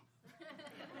awesome.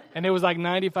 And it was like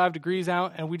 95 degrees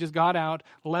out, and we just got out,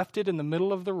 left it in the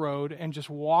middle of the road, and just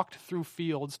walked through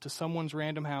fields to someone's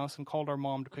random house and called our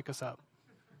mom to pick us up.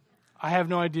 I have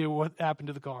no idea what happened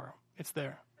to the car. It's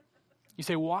there. You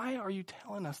say, why are you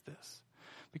telling us this?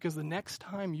 Because the next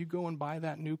time you go and buy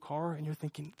that new car and you're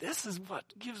thinking, this is what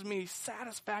gives me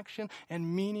satisfaction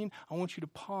and meaning, I want you to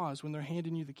pause when they're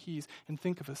handing you the keys and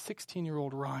think of a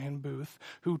 16-year-old Ryan Booth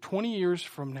who 20 years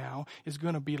from now is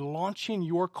going to be launching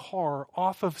your car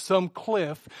off of some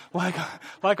cliff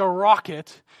like a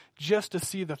rocket just to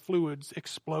see the fluids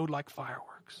explode like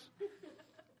fireworks.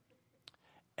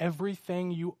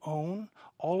 Everything you own,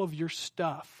 all of your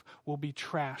stuff will be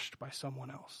trashed by someone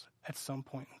else at some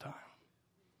point in time.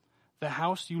 The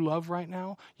house you love right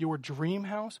now, your dream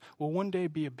house, will one day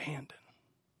be abandoned.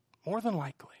 More than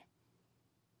likely.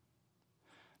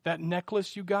 That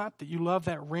necklace you got that you love,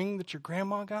 that ring that your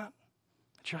grandma got,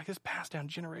 that you're like, this passed down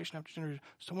generation after generation,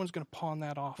 someone's going to pawn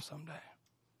that off someday.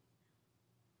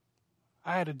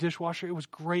 I had a dishwasher. It was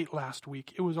great last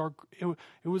week. It was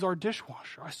our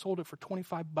dishwasher. I sold it for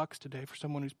 $25 today for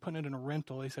someone who's putting it in a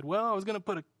rental. They said, "Well, I was going to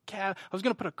put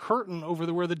a curtain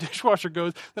over where the dishwasher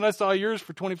goes. Then I saw yours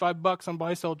for $25 on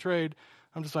buy sell trade."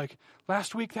 I'm just like,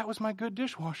 last week that was my good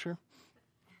dishwasher.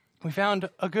 We found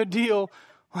a good deal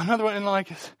on another one, and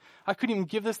like I couldn't even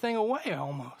give this thing away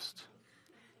almost.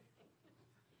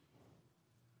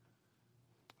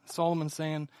 Solomon's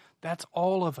saying that's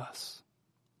all of us.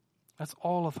 That's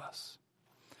all of us.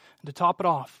 And to top it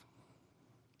off,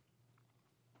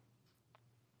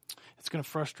 it's going to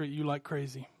frustrate you like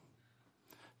crazy.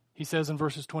 He says in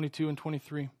verses 22 and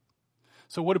 23,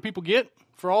 so what do people get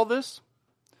for all this?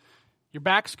 Your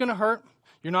back's going to hurt,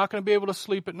 you're not going to be able to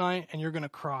sleep at night, and you're going to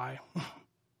cry.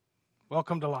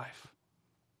 Welcome to life.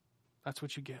 That's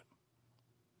what you get.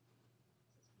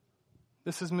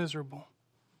 This is miserable.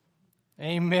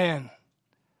 Amen.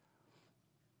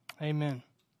 Amen.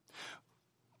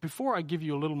 Before I give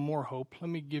you a little more hope, let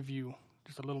me give you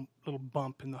just a little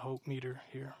bump in the hope meter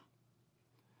here.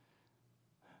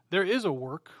 There is a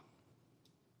work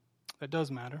that does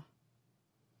matter,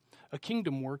 a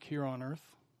kingdom work here on earth,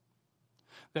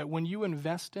 that when you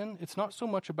invest in, it's not so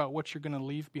much about what you're going to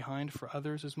leave behind for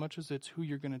others as much as it's who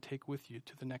you're going to take with you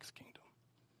to the next kingdom,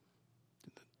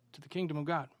 to the kingdom of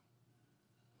God.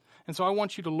 And so I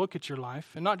want you to look at your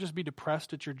life and not just be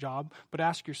depressed at your job, but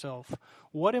ask yourself,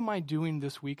 what am I doing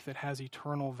this week that has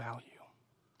eternal value?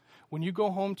 When you go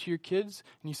home to your kids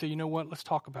and you say, you know what, let's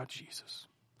talk about Jesus.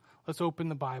 Let's open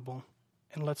the Bible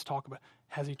and let's talk about it.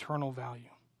 Has eternal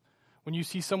value. When you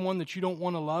see someone that you don't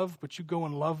want to love, but you go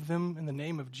and love them in the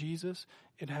name of Jesus,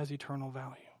 it has eternal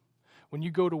value. When you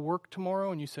go to work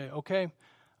tomorrow and you say, okay,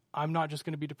 I'm not just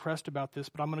going to be depressed about this,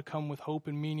 but I'm going to come with hope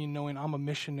and meaning, knowing I'm a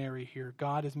missionary here.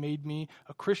 God has made me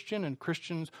a Christian, and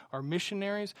Christians are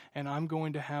missionaries, and I'm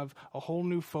going to have a whole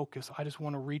new focus. I just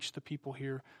want to reach the people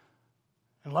here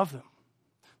and love them.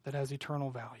 That has eternal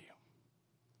value.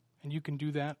 And you can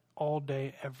do that all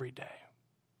day, every day.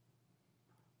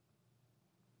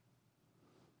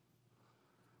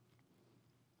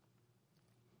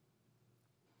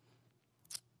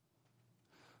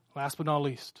 Last but not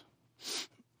least,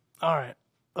 all right,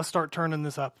 let's start turning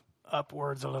this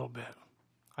upwards a little bit.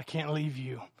 I can't leave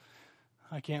you.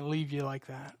 I can't leave you like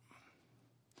that.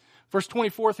 Verse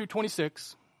 24 through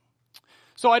 26.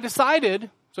 So I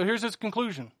decided, so here's his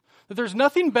conclusion, that there's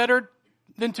nothing better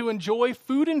than to enjoy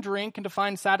food and drink and to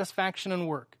find satisfaction in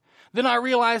work. Then I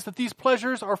realized that these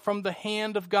pleasures are from the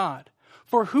hand of God.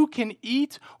 For who can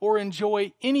eat or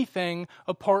enjoy anything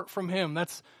apart from him?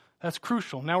 That's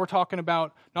crucial. Now we're talking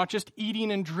about not just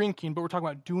eating and drinking, but we're talking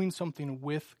about doing something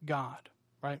with God,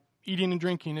 right? Eating and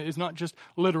drinking is not just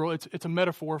literal. It's a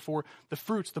metaphor for the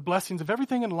fruits, the blessings of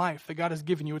everything in life that God has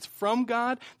given you. It's from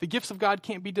God. The gifts of God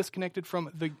can't be disconnected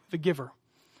from the giver.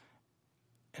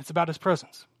 It's about his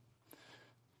presence.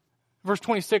 Verse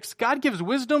 26, God gives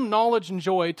wisdom, knowledge, and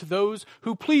joy to those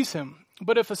who please him.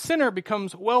 But if a sinner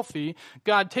becomes wealthy,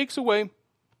 God takes the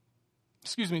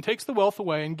wealth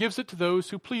away and gives it to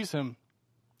those who please him.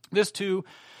 This too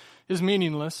is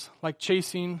meaningless, like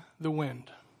chasing the wind.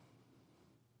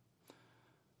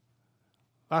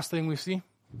 Last thing we see,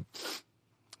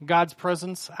 God's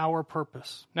presence, our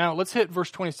purpose. Now let's hit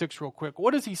verse 26 real quick.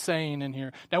 What is he saying in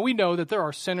here? Now we know that there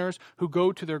are sinners who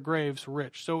go to their graves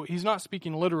rich. So he's not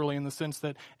speaking literally in the sense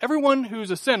that everyone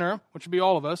who's a sinner, which would be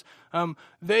all of us,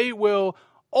 they will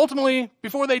ultimately,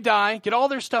 before they die, get all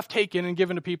their stuff taken and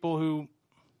given to people who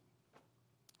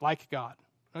like God.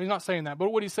 No, he's not saying that.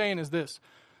 But what he's saying is this.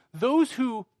 Those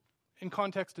who, in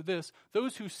context of this,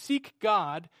 those who seek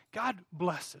God, God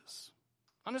blesses.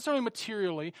 Not necessarily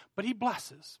materially, but he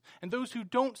blesses. And those who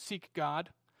don't seek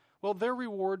God, well, their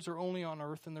rewards are only on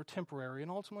earth and they're temporary,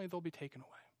 and ultimately they'll be taken away.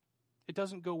 It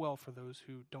doesn't go well for those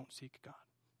who don't seek God.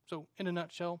 So, in a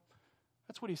nutshell,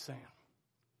 that's what he's saying.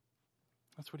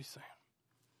 That's what he's saying.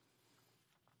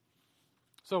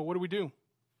 So, what do we do?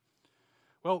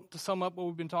 Well, to sum up what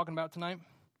we've been talking about tonight,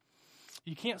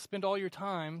 you can't spend all your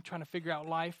time trying to figure out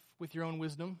life with your own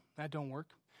wisdom. That don't work.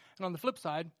 And on the flip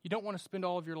side, you don't want to spend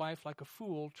all of your life like a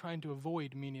fool trying to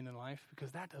avoid meaning in life,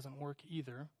 because that doesn't work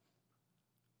either.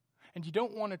 And you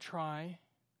don't want to try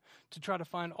to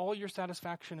find all your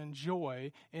satisfaction and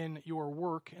joy in your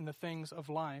work and the things of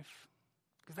life,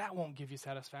 because that won't give you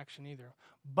satisfaction either.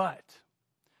 But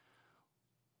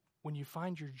when you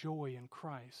find your joy in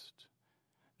Christ,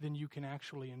 then you can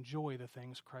actually enjoy the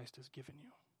things Christ has given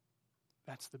you.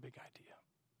 That's the big idea.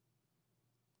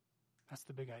 That's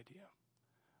the big idea.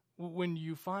 When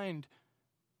you find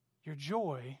your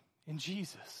joy in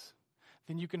Jesus,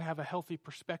 then you can have a healthy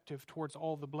perspective towards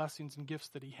all the blessings and gifts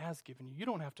that he has given you. You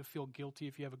don't have to feel guilty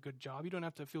if you have a good job. You don't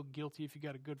have to feel guilty if you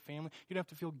got a good family. You don't have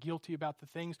to feel guilty about the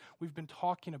things we've been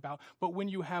talking about. But when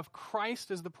you have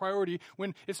Christ as the priority,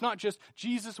 when it's not just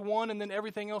Jesus 1 and then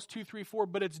everything else 2, 3, 4,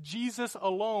 but it's Jesus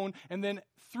alone, and then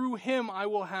through him I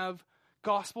will have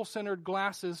gospel-centered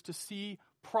glasses to see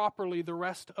properly the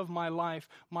rest of my life,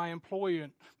 my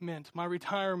employment, my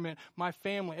retirement, my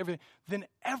family, everything, then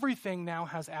everything now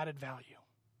has added value.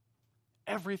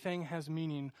 Everything has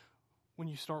meaning when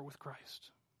you start with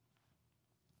Christ.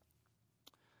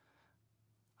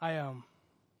 I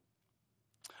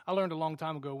learned a long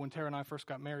time ago when Tara and I first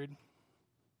got married.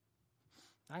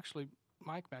 Actually,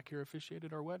 Mike back here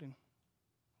officiated our wedding.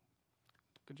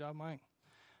 Good job, Mike.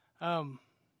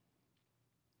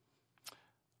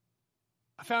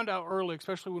 I found out early,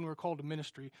 especially when we were called to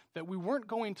ministry, that we weren't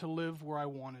going to live where I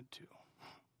wanted to.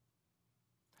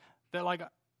 That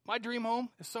my dream home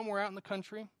is somewhere out in the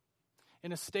country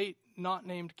in a state not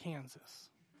named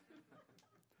Kansas.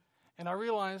 And I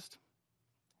realized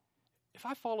if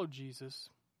I follow Jesus,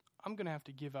 I'm going to have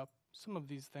to give up some of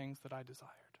these things that I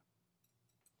desired.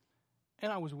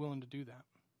 And I was willing to do that.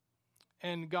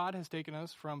 And God has taken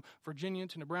us from Virginia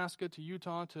to Nebraska to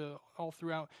Utah to all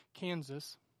throughout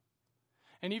Kansas.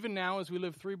 And even now, as we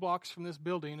live 3 blocks from this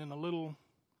building in a little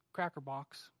cracker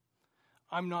box,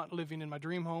 I'm not living in my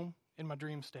dream home, in my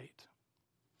dream state.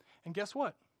 And guess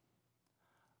what?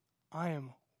 I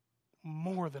am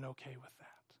more than okay with that.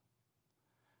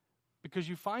 Because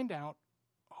you find out,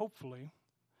 hopefully,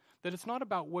 that it's not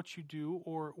about what you do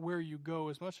or where you go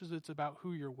as much as it's about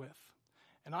who you're with.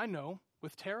 And I know,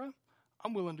 with Tara,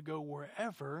 I'm willing to go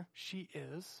wherever she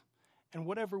is, and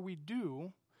whatever we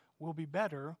do will be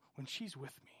better when she's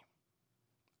with me.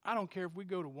 I don't care if we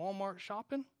go to Walmart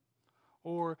shopping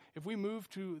or if we move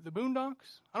to the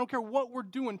boondocks. I don't care what we're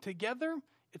doing together,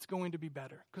 it's going to be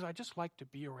better because I just like to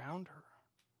be around her.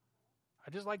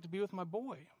 I just like to be with my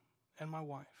boy and my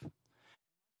wife.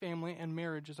 Family and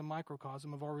marriage is a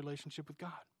microcosm of our relationship with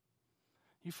God.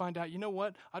 You find out, you know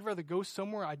what? I'd rather go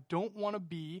somewhere I don't want to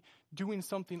be, doing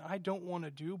something I don't want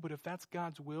to do, but if that's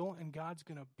God's will and God's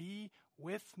going to be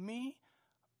with me,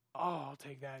 I'll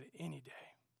take that any day.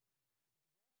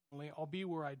 I'll be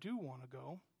where I do want to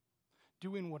go,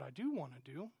 doing what I do want to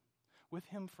do, with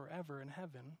him forever in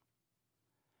heaven,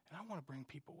 and I want to bring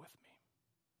people with me.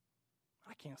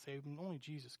 I can't save them, only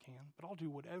Jesus can, but I'll do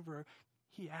whatever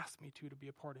he asks me to be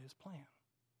a part of his plan.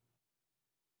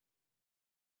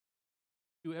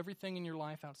 Do everything in your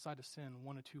life outside of sin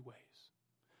one of 2 ways,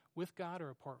 with God or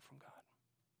apart from God.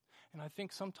 And I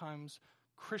think sometimes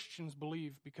Christians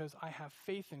believe because I have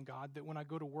faith in God that when I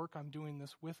go to work, I'm doing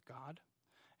this with God.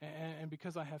 And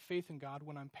because I have faith in God,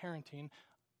 when I'm parenting,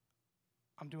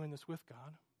 I'm doing this with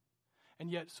God.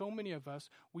 And yet so many of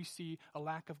us, we see a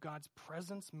lack of God's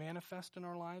presence manifest in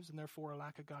our lives and therefore a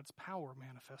lack of God's power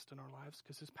manifest in our lives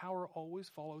because his power always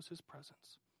follows his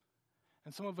presence.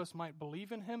 And some of us might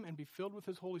believe in him and be filled with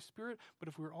his Holy Spirit, but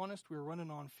if we're honest, we're running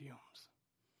on fumes.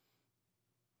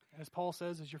 As Paul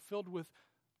says, as you're filled with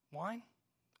wine,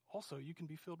 also you can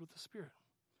be filled with the Spirit.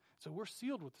 So we're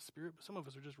sealed with the Spirit, but some of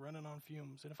us are just running on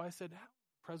fumes. And if I said, how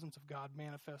does the presence of God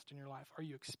manifest in your life? Are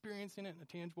you experiencing it in a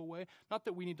tangible way? Not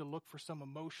that we need to look for some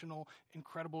emotional,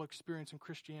 incredible experience in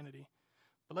Christianity,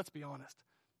 but let's be honest.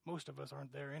 Most of us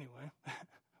aren't there anyway.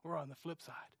 We're on the flip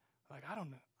side. Like, I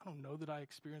don't know that I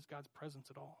experience God's presence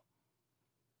at all.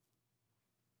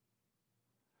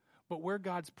 But where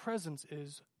God's presence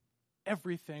is,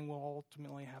 everything will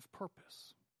ultimately have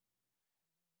purpose.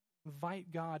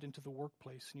 Invite God into the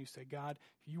workplace and you say, God,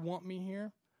 if you want me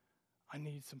here, I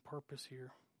need some purpose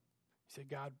here. You say,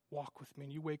 God, walk with me.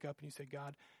 And you wake up and you say,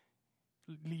 God,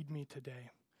 lead me today.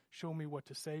 Show me what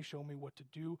to say. Show me what to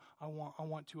do. I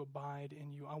want to abide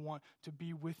in you. I want to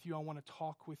be with you. I want to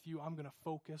talk with you. I'm going to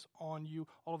focus on you.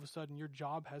 All of a sudden, your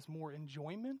job has more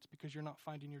enjoyment because you're not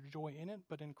finding your joy in it,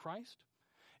 but in Christ.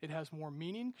 It has more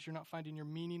meaning because you're not finding your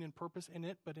meaning and purpose in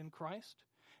it, but in Christ.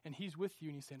 And he's with you,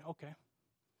 and he's saying, okay,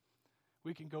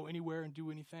 we can go anywhere and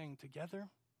do anything together.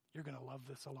 You're going to love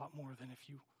this a lot more than if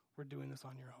you were doing this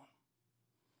on your own.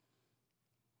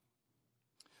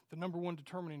 The number one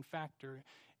determining factor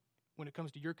when it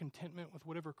comes to your contentment with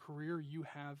whatever career you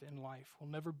have in life will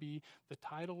never be the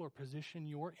title or position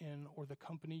you're in or the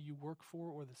company you work for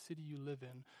or the city you live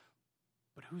in,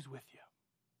 but who's with you.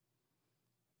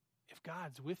 If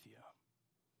God's with you,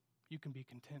 you can be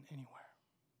content anywhere.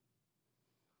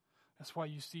 That's why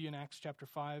you see in Acts chapter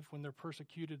 5, when they're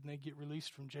persecuted and they get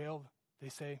released from jail, they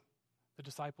say, the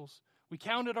disciples, we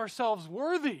counted ourselves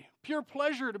worthy, pure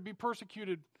pleasure to be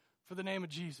persecuted for the name of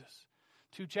Jesus.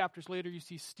 2 chapters later, you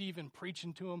see Stephen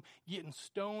preaching to him, getting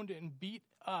stoned and beat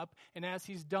up, and as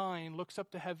he's dying, looks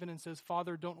up to heaven and says,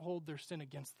 Father, don't hold their sin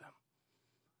against them.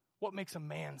 What makes a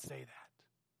man say that?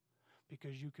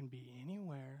 Because you can be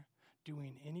anywhere,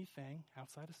 doing anything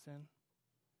outside of sin,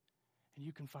 and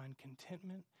you can find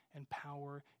contentment and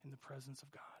power in the presence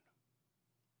of God.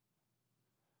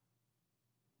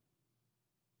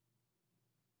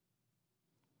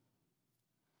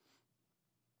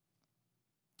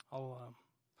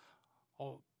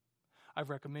 I've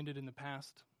recommended in the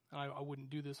past, and I wouldn't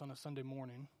do this on a Sunday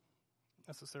morning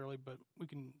necessarily, but we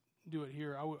can do it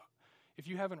here. If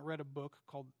you haven't read a book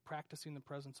called Practicing the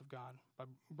Presence of God by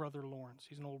Brother Lawrence,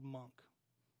 he's an old monk.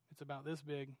 It's about this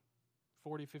big,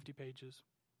 40, 50 pages.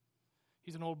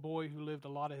 He's an old boy who lived a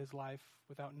lot of his life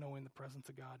without knowing the presence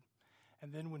of God.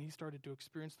 And then when he started to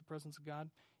experience the presence of God,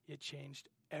 it changed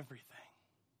everything.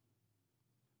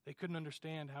 They couldn't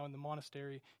understand how in the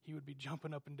monastery he would be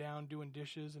jumping up and down, doing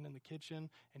dishes and in the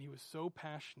kitchen, and he was so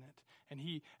passionate. And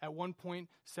he, at one point,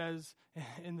 says,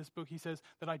 in this book, he says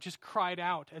that I just cried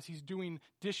out as he's doing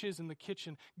dishes in the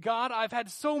kitchen, God, I've had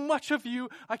so much of you,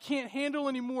 I can't handle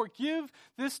anymore. Give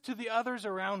this to the others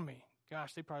around me.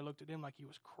 Gosh, they probably looked at him like he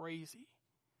was crazy.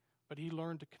 But he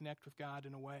learned to connect with God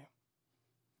in a way.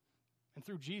 And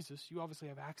through Jesus, you obviously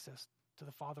have access to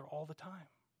the Father all the time.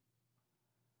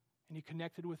 And he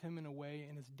connected with him in a way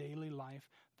in his daily life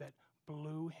that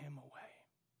blew him away.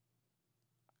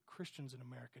 Christians in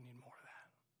America need more of that.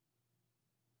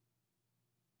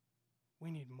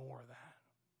 We need more of that.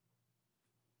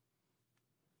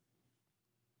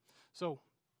 So,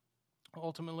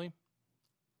 ultimately,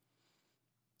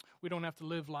 we don't have to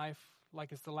live life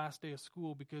like it's the last day of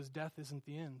school because death isn't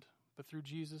the end. But through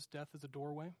Jesus, death is a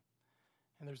doorway,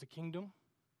 and there's a kingdom.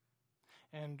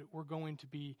 And we're going to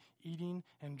be eating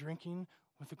and drinking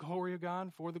with the glory of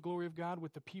God, for the glory of God,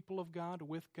 with the people of God,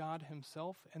 with God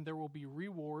himself. And there will be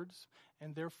rewards.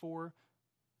 And therefore,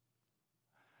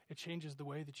 it changes the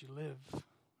way that you live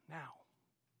now.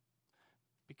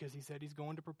 Because he said he's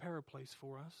going to prepare a place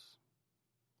for us.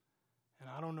 And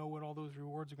I don't know what all those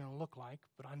rewards are going to look like,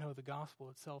 but I know the gospel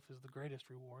itself is the greatest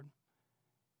reward.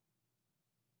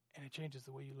 And it changes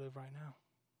the way you live right now.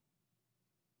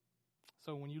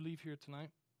 So when you leave here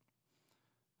tonight,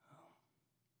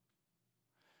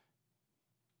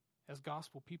 as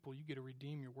gospel people, you get to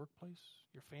redeem your workplace,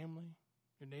 your family,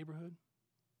 your neighborhood,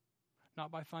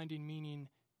 not by finding meaning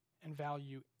and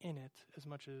value in it as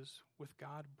much as with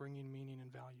God bringing meaning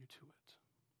and value to it.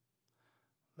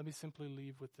 Let me simply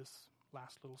leave with this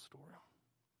last little story.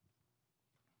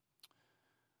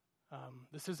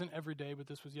 This isn't every day, but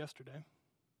this was yesterday.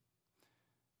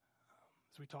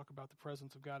 As we talk about the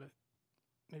presence of God,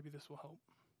 maybe this will help.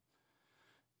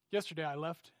 Yesterday I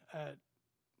left at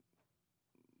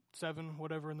 7,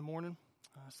 whatever in the morning.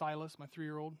 Silas, my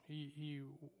 3-year-old, he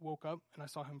woke up and I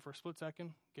saw him for a split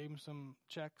second, gave him some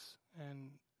checks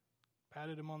and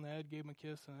patted him on the head, gave him a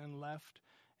kiss, and then left.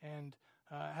 And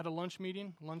had a lunch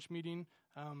meeting. Lunch meeting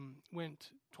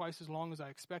went twice as long as I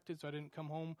expected, so I didn't come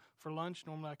home for lunch.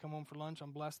 Normally I come home for lunch.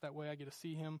 I'm blessed that way. I get to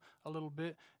see him a little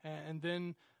bit. And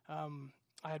then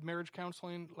I had marriage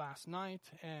counseling last night,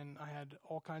 and I had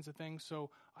all kinds of things, so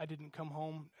I didn't come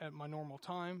home at my normal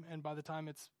time. And by the time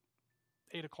it's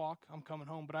 8 o'clock, I'm coming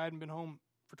home. But I hadn't been home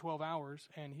for 12 hours,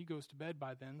 and he goes to bed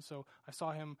by then. So I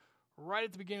saw him right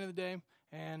at the beginning of the day,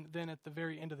 and then at the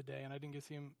very end of the day, and I didn't get to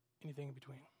see him anything in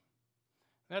between.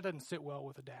 That doesn't sit well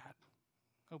with a dad.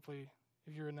 Hopefully,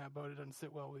 if you're in that boat, it doesn't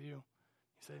sit well with you.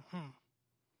 You say,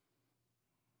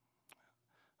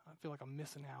 I feel like I'm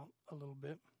missing out a little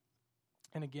bit.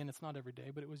 And again, it's not every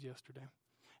day, but it was yesterday.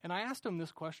 And I asked him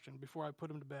this question before I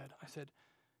put him to bed. I said,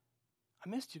 I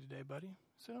missed you today, buddy.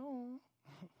 He said, oh.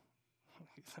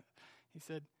 He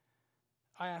said,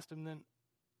 I asked him then,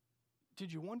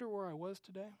 did you wonder where I was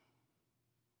today?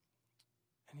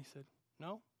 And he said,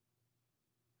 no.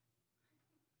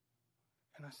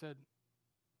 And I said,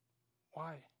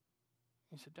 why?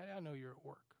 He said, Daddy, I know you're at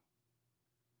work.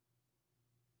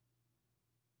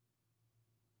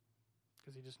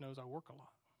 Because he just knows I work a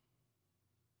lot.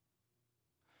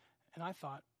 And I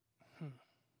thought,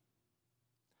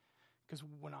 because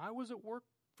when I was at work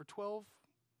for 12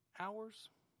 hours,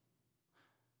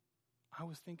 I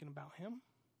was thinking about him.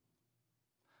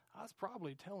 I was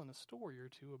probably telling a story or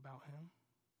two about him.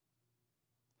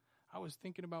 I was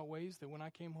thinking about ways that when I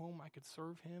came home, I could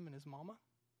serve him and his mama.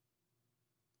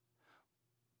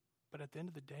 But at the end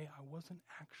of the day, I wasn't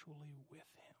actually with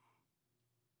him.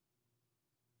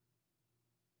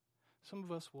 Some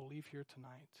of us will leave here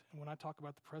tonight, and when I talk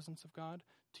about the presence of God,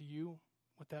 to you,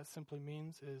 what that simply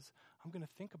means is I'm going to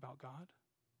think about God.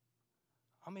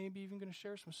 I'm maybe even going to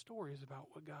share some stories about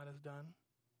what God has done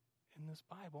in this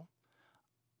Bible.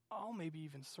 I'll maybe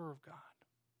even serve God.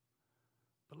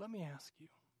 But let me ask you,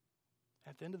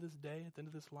 at the end of this day, at the end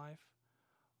of this life,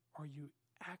 are you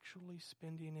actually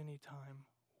spending any time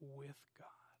with God?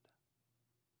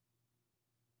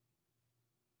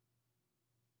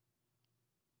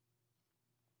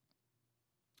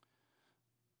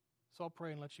 So I'll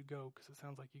pray and let you go because it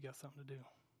sounds like you got something to do.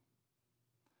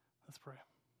 Let's pray.